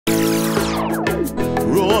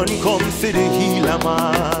Run, come see the healer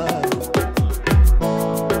man.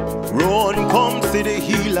 Run, come see the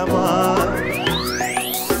healer man.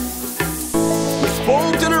 He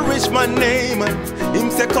spoke to the rich man name. Him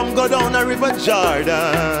say, come go down a river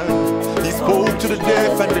Jordan. He spoke to the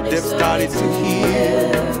deaf and the deaf started to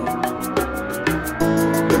hear.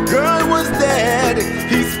 The girl was dead.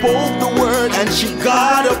 He spoke the word and she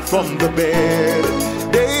got up from the bed.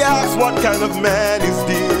 They asked, what kind of man is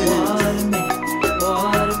this?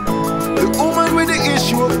 The woman with the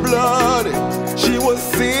issue of blood, she was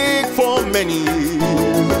sick for many years.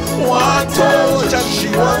 One touch and she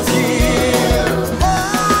was healed.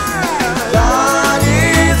 God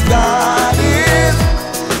is, God is,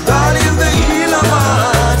 God is the healer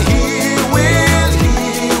man. He will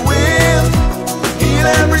heal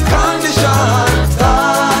every condition.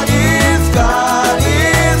 God is, God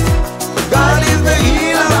is, God is the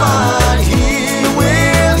healer man. He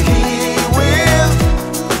will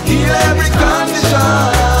heal every condition.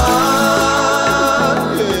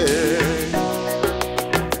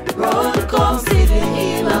 Run, come see the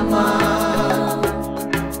healer man.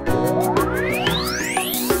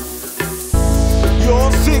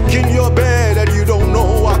 You're sick in your bed and you don't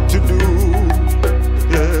know what to do.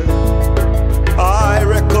 Yeah. I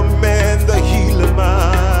recommend the healer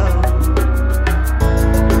man.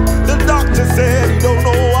 The doctor said you don't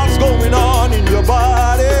know what's going on in your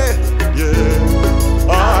body. Yeah.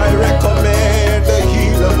 I recommend the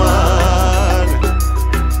healer man.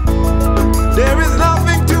 There is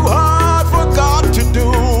nothing too hard for God to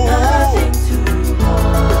do.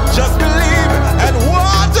 Just believe and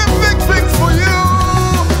watch him fix things for you.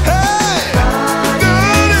 Hey,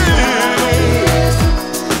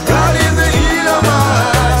 God is the healer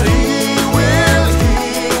man. He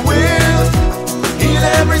will heal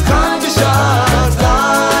every condition.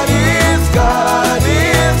 God is, God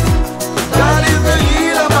is, God is the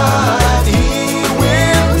healer man. He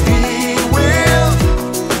will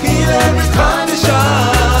heal every condition.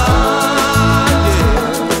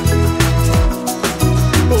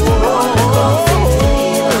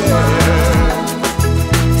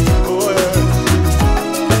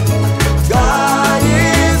 God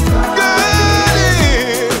is, God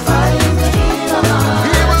is,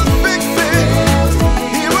 He will fix it,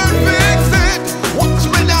 He will fix it. Watch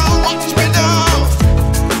me now,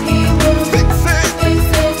 fix it,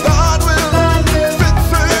 God will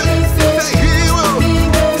fix it. Say He will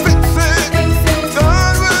fix it,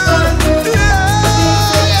 God will, yeah,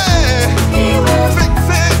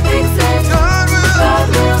 fix it, God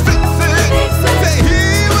will fix it. Say He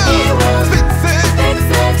will fix it,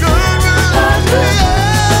 God will, yeah.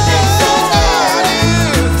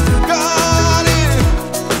 God is,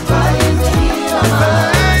 God is the healer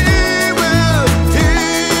man. He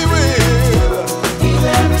will Heal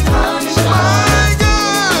every condition. My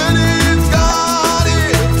God is, God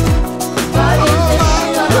is. God is the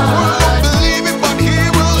healer The world man. don't believe it, but He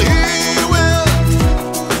will.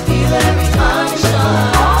 Heal every condition.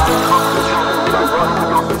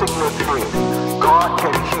 God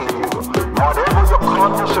can heal you. Whatever your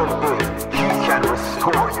condition is, He can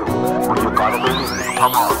restore you. But you gotta believe it.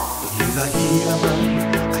 Come on. He's a healer man,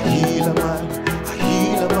 a healer man, a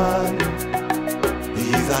healer man.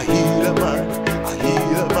 He's a healer man, a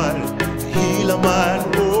healer man, a healer man.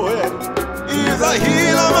 Oh yeah. He's a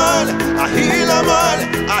healer man, a healer man,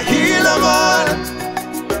 a healer man.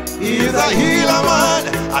 He's a healer man,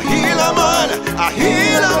 a healer man, a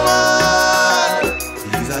healer man.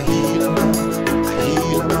 He's a healer man, a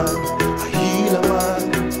healer man, a healer man.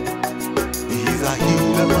 He's a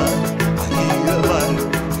healer man, a healer man,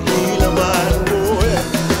 a healer man. Oh yeah.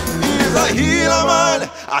 He's a healer man,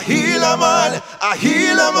 a healer man, a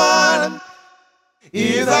healer man.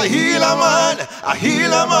 He's a healer man, a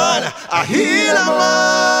healer man, a healer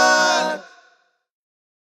man.